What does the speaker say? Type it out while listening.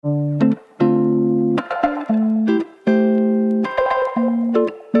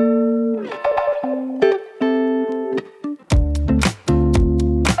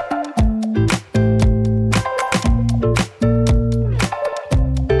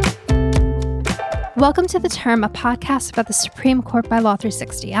Welcome to The Term, a podcast about the Supreme Court by Law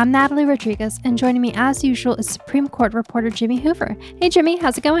 360. I'm Natalie Rodriguez, and joining me as usual is Supreme Court reporter Jimmy Hoover. Hey, Jimmy,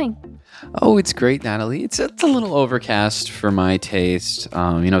 how's it going? Oh, it's great, Natalie. It's a little overcast for my taste.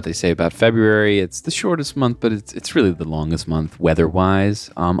 You know what they say about February? It's the shortest month, but it's really the longest month weather-wise.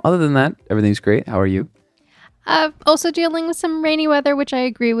 Other than that, everything's great. How are you? Also dealing with some rainy weather, which I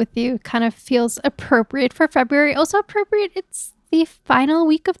agree with you, kind of feels appropriate for February. Also appropriate, it's the final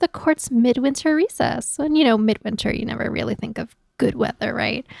week of the court's midwinter recess. And, you know, midwinter, you never really think of good weather,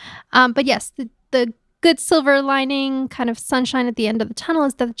 right? But yes, the good silver lining, kind of sunshine at the end of the tunnel,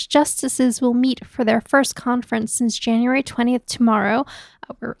 is that the justices will meet for their first conference since January 20th tomorrow.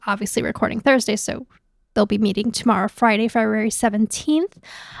 We're obviously recording Thursday, so they'll be meeting tomorrow, Friday, February 17th.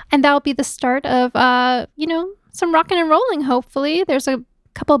 And that'll be the start of, some rocking and rolling, hopefully. There's a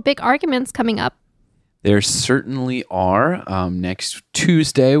couple of big arguments coming up. There certainly are. Next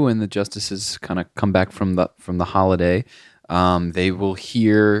Tuesday, when the justices kind of come back from the holiday, they will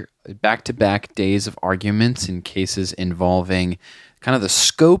hear back-to-back days of arguments in cases involving kind of the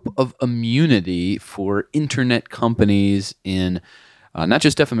scope of immunity for internet companies in not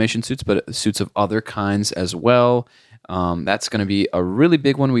just defamation suits, but suits of other kinds as well. That's going to be a really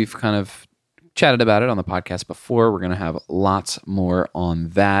big one. We've kind of chatted about it on the podcast before. We're going to have lots more on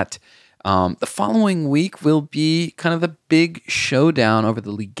that. The following week will be kind of the big showdown over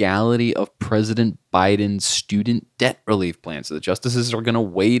the legality of President Biden's student debt relief plan. So the justices are going to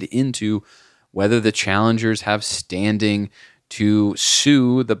wade into whether the challengers have standing to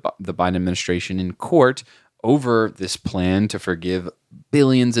sue the Biden administration in court over this plan to forgive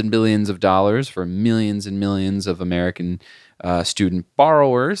billions and billions of dollars for millions and millions of American student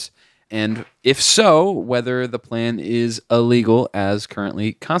borrowers. And if so, whether the plan is illegal as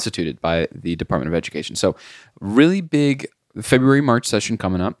currently constituted by the Department of Education. So really big February-March session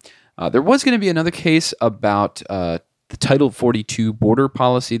coming up. There was going to be another case about the Title 42 border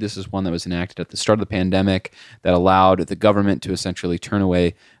policy. This is one that was enacted at the start of the pandemic that allowed the government to essentially turn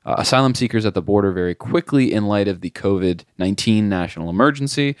away asylum seekers at the border very quickly in light of the COVID-19 national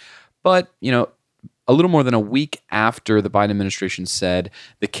emergency. But, a little more than a week after the Biden administration said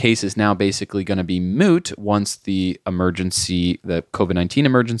the case is now basically going to be moot once the COVID-19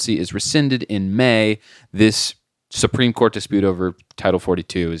 emergency is rescinded in May, this Supreme Court dispute over Title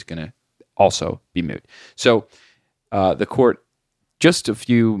 42 is going to also be moot. So the court just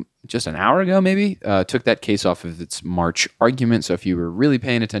an hour ago maybe took that case off of its March argument. So if you were really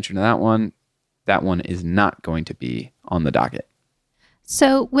paying attention to that one is not going to be on the docket.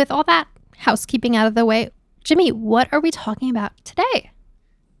 So with all that housekeeping out of the way, Jimmy, what are we talking about today?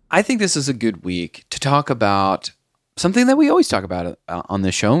 I think this is a good week to talk about something that we always talk about on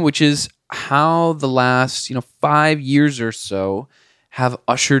this show, which is how the last 5 years or so have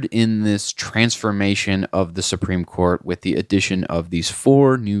ushered in this transformation of the Supreme Court with the addition of these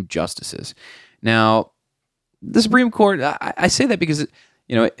 4 new justices. Now, the Supreme Court, I say that because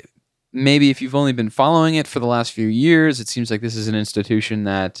maybe if you've only been following it for the last few years, it seems like this is an institution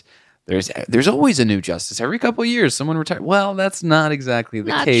that there's always a new justice. Every couple of years, someone retires. Well, that's not exactly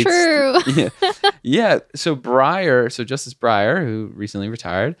the case. Not true. Yeah. So Justice Breyer, who recently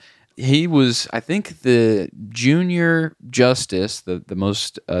retired, he was, I think, the junior justice, the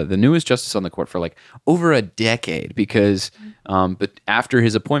newest justice on the court for like over a decade. But after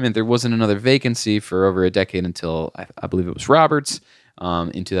his appointment, there wasn't another vacancy for over a decade until I believe it was Roberts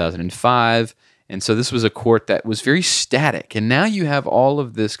in 2005. And so this was a court that was very static. And now you have all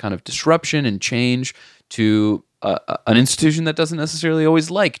of this kind of disruption and change to an institution that doesn't necessarily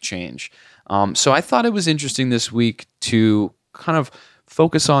always like change. So I thought it was interesting this week to kind of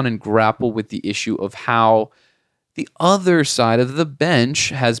focus on and grapple with the issue of how the other side of the bench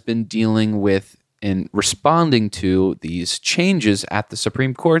has been dealing with and responding to these changes at the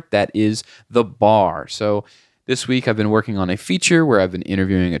Supreme Court, that is the bar. So this week I've been working on a feature where I've been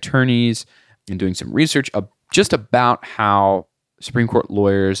interviewing attorneys and doing some research just about how Supreme Court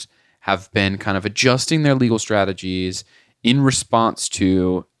lawyers have been kind of adjusting their legal strategies in response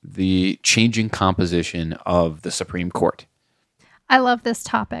to the changing composition of the Supreme Court. I love this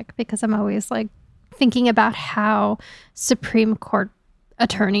topic because I'm always thinking about how Supreme Court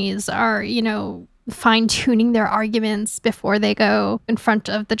attorneys are, fine-tuning their arguments before they go in front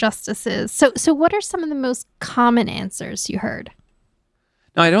of the justices. So what are some of the most common answers you heard?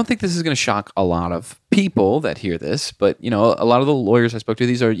 Now, I don't think this is going to shock a lot of people that hear this, but, a lot of the lawyers I spoke to,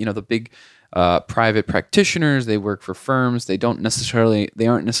 these are, the big private practitioners. They work for firms. They aren't necessarily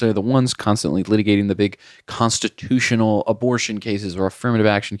the ones constantly litigating the big constitutional abortion cases or affirmative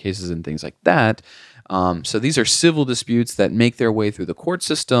action cases and things like that. So these are civil disputes that make their way through the court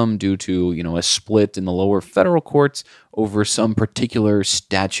system due to, a split in the lower federal courts over some particular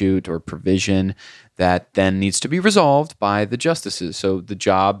statute or provision that then needs to be resolved by the justices. So the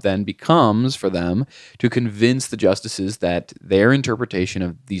job then becomes for them to convince the justices that their interpretation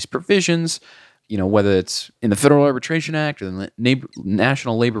of these provisions, whether it's in the Federal Arbitration Act or the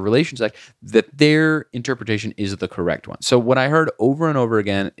National Labor Relations Act, that their interpretation is the correct one. So what I heard over and over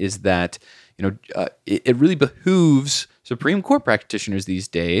again is that it really behooves Supreme Court practitioners these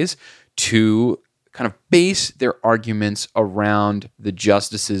days to kind of base their arguments around the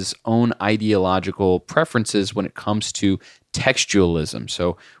justices' own ideological preferences when it comes to textualism.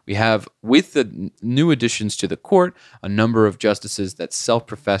 So we have, with the new additions to the court, a number of justices that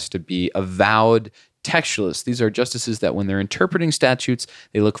self-profess to be avowed textualists. These are justices that when they're interpreting statutes,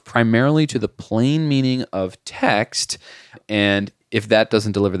 they look primarily to the plain meaning of text, and if that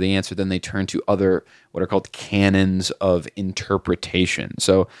doesn't deliver the answer, then they turn to other what are called canons of interpretation.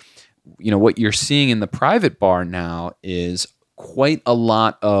 So what you're seeing in the private bar now is quite a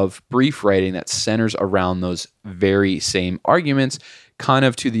lot of brief writing that centers around those very same arguments, kind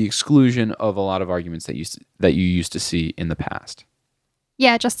of to the exclusion of a lot of arguments that you used to see in the past.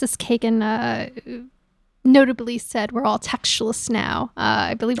 Yeah, Justice Kagan notably said we're all textualists now.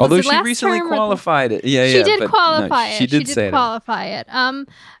 I believe. Although she recently qualified it. She did qualify it. She did say qualify it.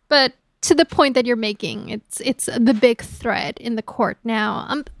 But to the point that you're making, it's the big thread in the court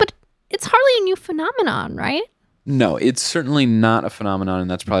now. But it's hardly a new phenomenon, right? No, it's certainly not a phenomenon, and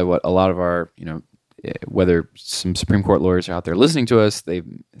that's probably what a lot of our, whether some Supreme Court lawyers are out there listening to us, they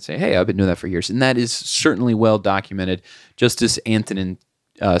say, hey, I've been doing that for years. And that is certainly well documented. Justice Antonin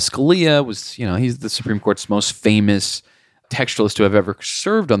Scalia was, he's the Supreme Court's most famous textualist to have ever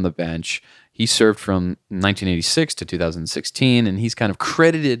served on the bench. He served from 1986 to 2016, and he's kind of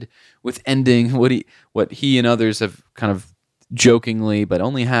credited with ending what he and others have kind of jokingly, but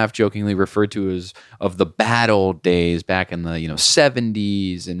only half jokingly, referred to as of the battle days back in the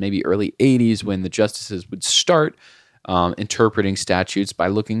 70s and maybe early 80s, when the justices would start interpreting statutes by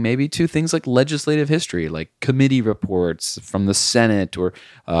looking maybe to things like legislative history, like committee reports from the Senate or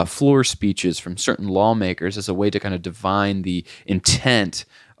floor speeches from certain lawmakers, as a way to kind of divine the intent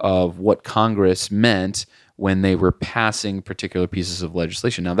of what Congress meant when they were passing particular pieces of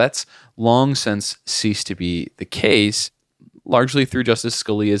legislation. Now, that's long since ceased to be the case, largely through Justice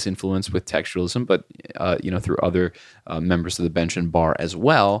Scalia's influence with textualism, but through other members of the bench and bar as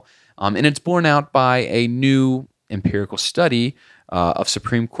well. And it's borne out by a new empirical study of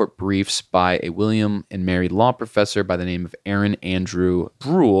Supreme Court briefs by a William and Mary law professor by the name of Aaron Andrew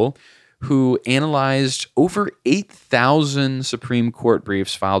Brule, who analyzed over 8,000 Supreme Court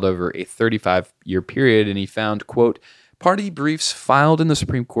briefs filed over a 35-year period, and he found, quote, party briefs filed in the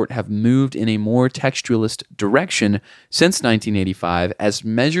Supreme Court have moved in a more textualist direction since 1985, as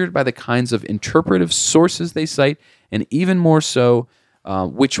measured by the kinds of interpretive sources they cite, and even more so,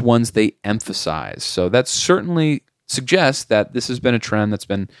 which ones they emphasize. So that certainly suggests that this has been a trend that's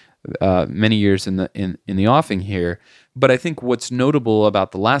been many years in the offing here. But I think what's notable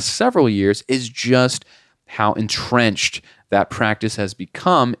about the last several years is just how entrenched that practice has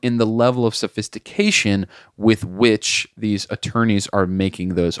become in the level of sophistication with which these attorneys are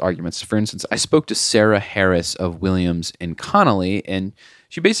making those arguments. For instance, I spoke to Sarah Harris of Williams and Connolly, and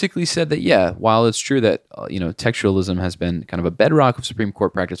she basically said that, yeah, while it's true that textualism has been kind of a bedrock of Supreme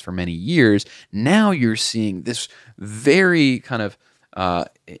Court practice for many years, now you're seeing this very kind of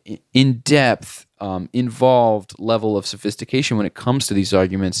in-depth, involved level of sophistication when it comes to these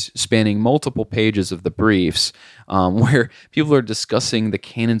arguments, spanning multiple pages of the briefs, where people are discussing the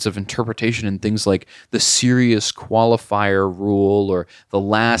canons of interpretation and things like the serious qualifier rule or the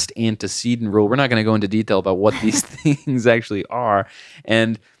last antecedent rule. We're not going to go into detail about what these things actually are.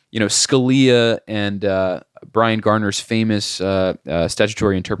 And Scalia and Brian Garner's famous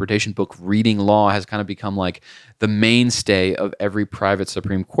statutory interpretation book, Reading Law, has kind of become like the mainstay of every private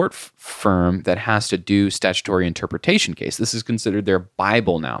Supreme Court firm that has to do statutory interpretation case. This is considered their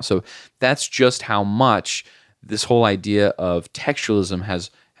Bible now. So that's just how much this whole idea of textualism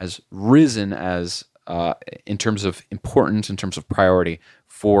has risen as in terms of importance, in terms of priority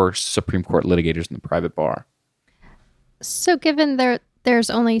for Supreme Court litigators in the private bar. So given there's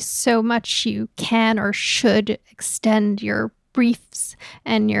only so much you can or should extend your briefs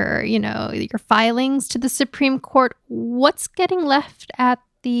and your filings to the Supreme Court, what's getting left at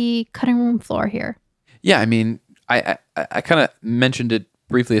the cutting room floor here? Yeah, I mean, I kind of mentioned it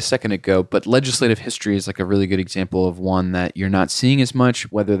briefly a second ago, but legislative history is like a really good example of one that you're not seeing as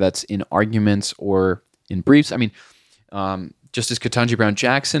much, whether that's in arguments or in briefs. I mean, Justice Ketanji Brown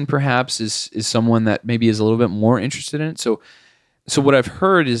Jackson, perhaps, is someone that maybe is a little bit more interested in it. So what I've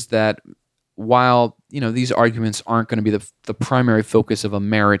heard is that while these arguments aren't going to be the primary focus of a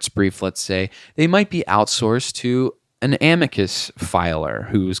merits brief, let's say, they might be outsourced to an amicus filer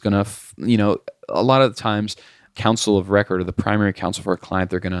who's going to, a lot of the times, counsel of record or the primary counsel for a client,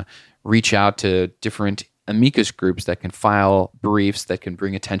 they're going to reach out to different amicus groups that can file briefs that can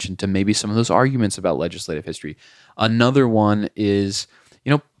bring attention to maybe some of those arguments about legislative history. Another one is,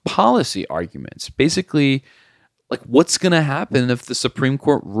 policy arguments. Basically, like what's going to happen if the Supreme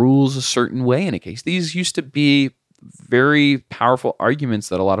Court rules a certain way in a case? These used to be very powerful arguments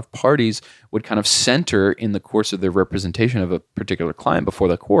that a lot of parties would kind of center in the course of their representation of a particular client before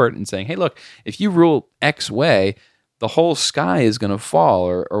the court and saying, hey, look, if you rule X way, the whole sky is going to fall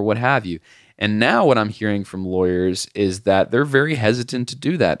or what have you. And now what I'm hearing from lawyers is that they're very hesitant to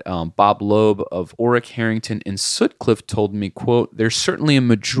do that. Bob Loeb of Orrick, Harrington, and Sutcliffe told me, quote, there's certainly a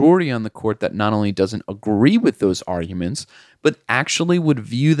majority on the court that not only doesn't agree with those arguments, but actually would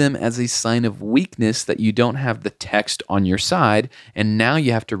view them as a sign of weakness that you don't have the text on your side, and now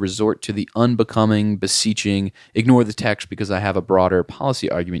you have to resort to the unbecoming, beseeching, ignore the text because I have a broader policy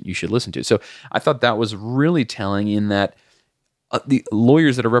argument you should listen to. So I thought that was really telling in that the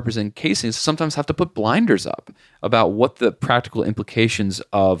lawyers that are representing cases sometimes have to put blinders up about what the practical implications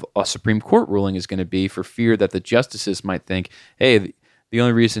of a Supreme Court ruling is going to be for fear that the justices might think, hey, the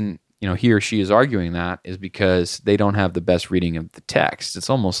only reason he or she is arguing that is because they don't have the best reading of the text. It's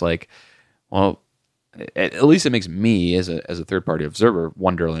almost like, well, at least it makes me as a third-party observer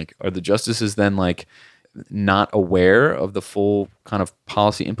wonder, like, are the justices then like not aware of the full kind of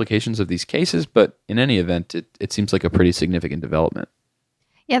policy implications of these cases? But in any event, it seems like a pretty significant development.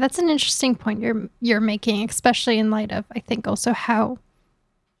 Yeah, that's an interesting point you're making, especially in light of, I think, also how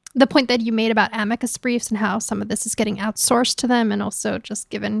the point that you made about amicus briefs and how some of this is getting outsourced to them, and also just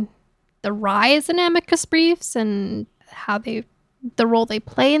given the rise in amicus briefs and how the role they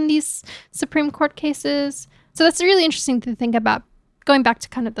play in these Supreme Court cases. So that's really interesting to think about. Going back to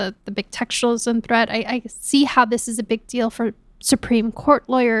kind of the big textualism thread, I see how this is a big deal for Supreme Court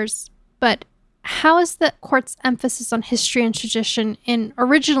lawyers, but how has the court's emphasis on history and tradition in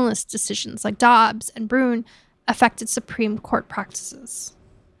originalist decisions like Dobbs and Bruen affected Supreme Court practices?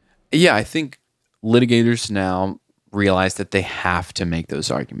 Yeah, I think litigators now realize that they have to make those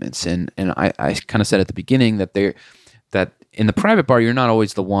arguments. And I kind of said at the beginning that in the private bar, you're not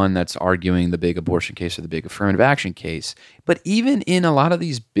always the one that's arguing the big abortion case or the big affirmative action case. But even in a lot of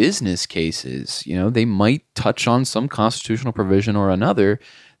these business cases, they might touch on some constitutional provision or another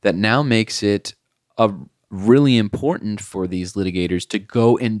that now makes it really important for these litigators to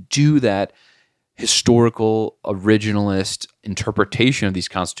go and do that historical originalist interpretation of these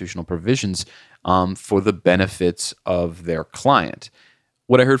constitutional provisions for the benefits of their client.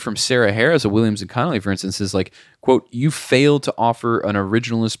 What I heard from Sarah Harris of Williams and Connolly, for instance, is like, quote, you failed to offer an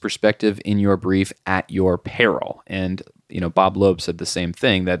originalist perspective in your brief at your peril. And, Bob Loeb said the same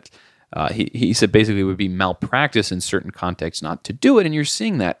thing, that he said basically it would be malpractice in certain contexts not to do it. And you're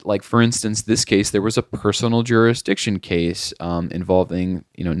seeing that. Like, for instance, this case, there was a personal jurisdiction case involving,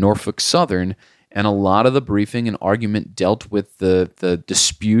 Norfolk Southern. And a lot of the briefing and argument dealt with the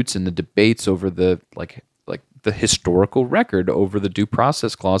disputes and the debates over the historical record over the due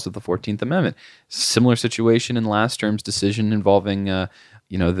process clause of the 14th Amendment. Similar situation in last term's decision involving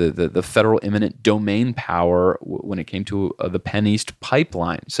the federal eminent domain power when it came to the Penn East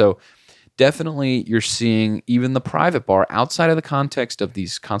pipeline. So definitely you're seeing even the private bar, outside of the context of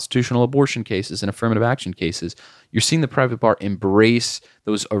these constitutional abortion cases and affirmative action cases, you're seeing the private bar embrace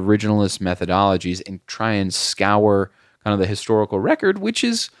those originalist methodologies and try and scour kind of the historical record, which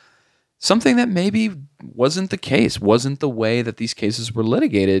is something that maybe wasn't the case, wasn't the way that these cases were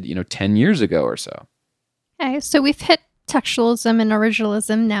litigated, 10 years ago or so. Okay, so we've hit textualism and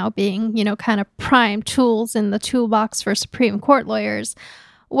originalism now being, kind of prime tools in the toolbox for Supreme Court lawyers.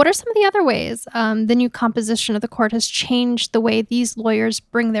 What are some of the other ways the new composition of the court has changed the way these lawyers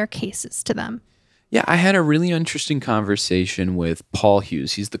bring their cases to them? Yeah, I had a really interesting conversation with Paul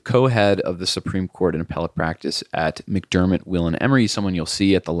Hughes. He's the co-head of the Supreme Court in appellate practice at McDermott, Will and Emery, someone you'll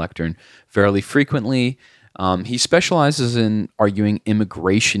see at the lectern fairly frequently. He specializes in arguing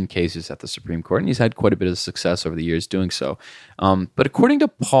immigration cases at the Supreme Court, and he's had quite a bit of success over the years doing so. But according to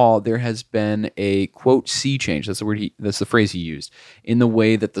Paul, there has been a, quote, sea change, that's the phrase he used, in the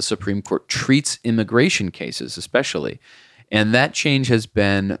way that the Supreme Court treats immigration cases especially. And that change has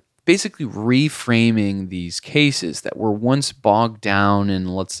been basically reframing these cases that were once bogged down in,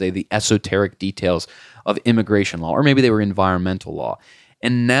 let's say, the esoteric details of immigration law, or maybe they were environmental law.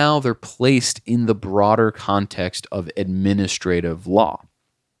 and now they're placed in the broader context of administrative law.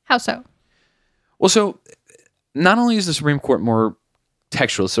 How so? Well, so not only is the Supreme Court more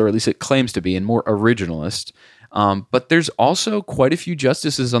textualist, or at least it claims to be, and more originalist, but there's also quite a few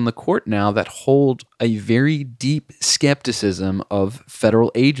justices on the court now that hold a very deep skepticism of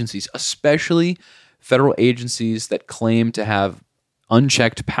federal agencies, especially federal agencies that claim to have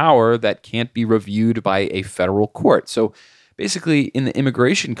unchecked power that can't be reviewed by a federal court. So basically, in the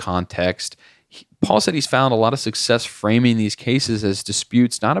immigration context, Paul said he's found a lot of success framing these cases as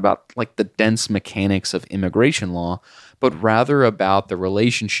disputes not about like the dense mechanics of immigration law, but rather about the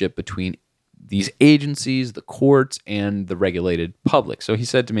relationship between these agencies, the courts, and the regulated public. So he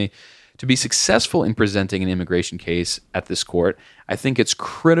said to me, to be successful in presenting an immigration case at this court, I think it's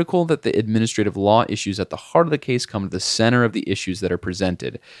critical that the administrative law issues at the heart of the case come to the center of the issues that are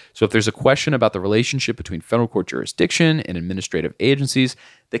presented. So if there's a question about the relationship between federal court jurisdiction and administrative agencies,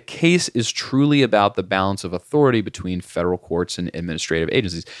 the case is truly about the balance of authority between federal courts and administrative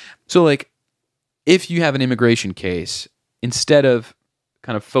agencies. So like, if you have an immigration case, instead of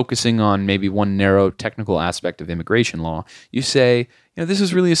kind of focusing on maybe one narrow technical aspect of immigration law, you say, this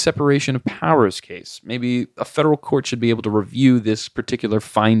is really a separation of powers case. Maybe a federal court should be able to review this particular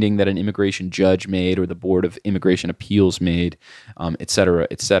finding that an immigration judge made or the Board of Immigration Appeals made, et cetera,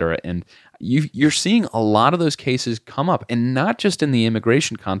 et cetera. And you're seeing a lot of those cases come up, and not just in the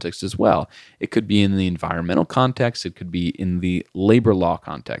immigration context as well. It could be in the environmental context. It could be in the labor law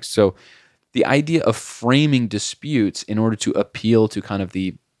context. So the idea of framing disputes in order to appeal to kind of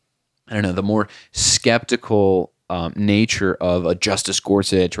the more skeptical nature of a Justice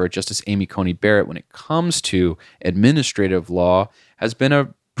Gorsuch or a Justice Amy Coney Barrett when it comes to administrative law has been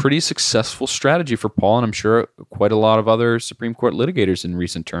a pretty successful strategy for Paul, and I'm sure quite a lot of other Supreme Court litigators in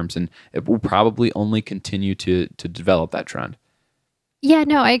recent terms, and it will probably only continue to develop that trend. Yeah,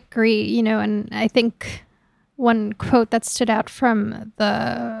 no, I agree. And I think one quote that stood out from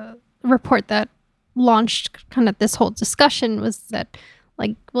the report that launched kind of this whole discussion was that,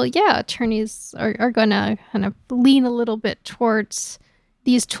 attorneys are going to kind of lean a little bit towards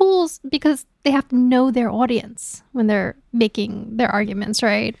these tools because they have to know their audience when they're making their arguments,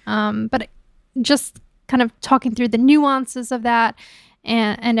 right? But just kind of talking through the nuances of that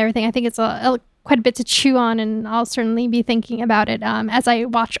and everything, I think it's quite a bit to chew on, and I'll certainly be thinking about it as I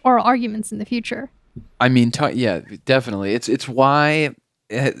watch oral arguments in the future. I mean, yeah, definitely. It's why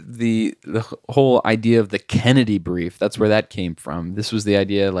the whole idea of the Kennedy brief, that's where that came from. This was the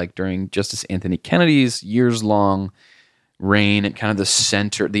idea like during Justice Anthony Kennedy's years-long reign at kind of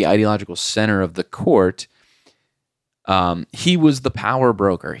the ideological center of the court. He was the power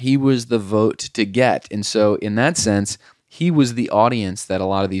broker. He was the vote to get. And so in that sense, he was the audience that a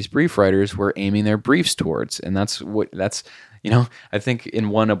lot of these brief writers were aiming their briefs towards. And I think in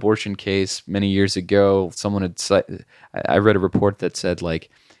one abortion case many years ago, I read a report that said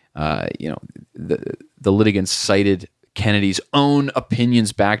the litigants cited Kennedy's own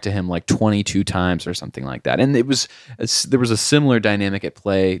opinions back to him like 22 times or something like that. And there was a similar dynamic at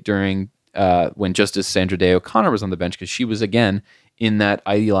play during when Justice Sandra Day O'Connor was on the bench, because she was again in that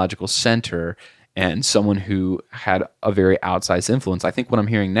ideological center and someone who had a very outsized influence. I think what I'm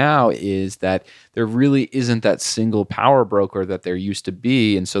hearing now is that there really isn't that single power broker that there used to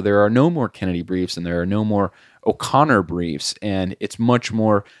be. And so there are no more Kennedy briefs and there are no more O'Connor briefs. And it's much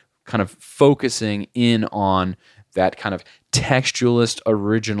more kind of focusing in on that kind of textualist,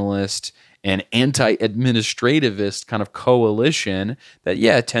 originalist, and anti-administrativist kind of coalition that,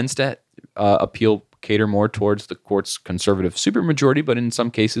 tends to cater more towards the court's conservative supermajority, but in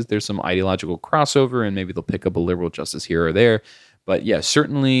some cases there's some ideological crossover and maybe they'll pick up a liberal justice here or there. But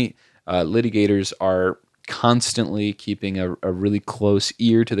certainly litigators are constantly keeping a really close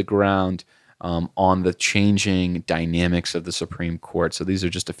ear to the ground on the changing dynamics of the Supreme Court. So these are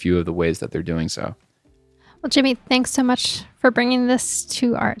just a few of the ways that they're doing so. Well, Jimmy, thanks so much for bringing this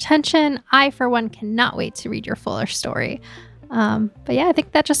to our attention. I, for one, cannot wait to read your fuller story. I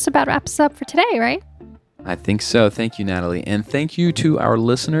think that just about wraps up for today, right? I think so. Thank you, Natalie. And thank you to our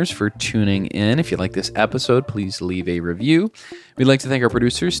listeners for tuning in. If you like this episode, please leave a review. We'd like to thank our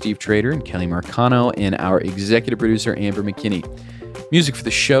producers, Steve Trader and Kelly Marcano, and our executive producer, Amber McKinney. Music for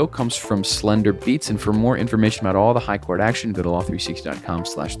the show comes from Slender Beats, and for more information about all the high court action, go to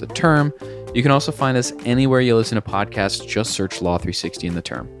law360.com/the term. You can also find us anywhere you listen to podcasts. Just search Law 360 in the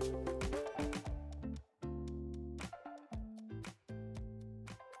term.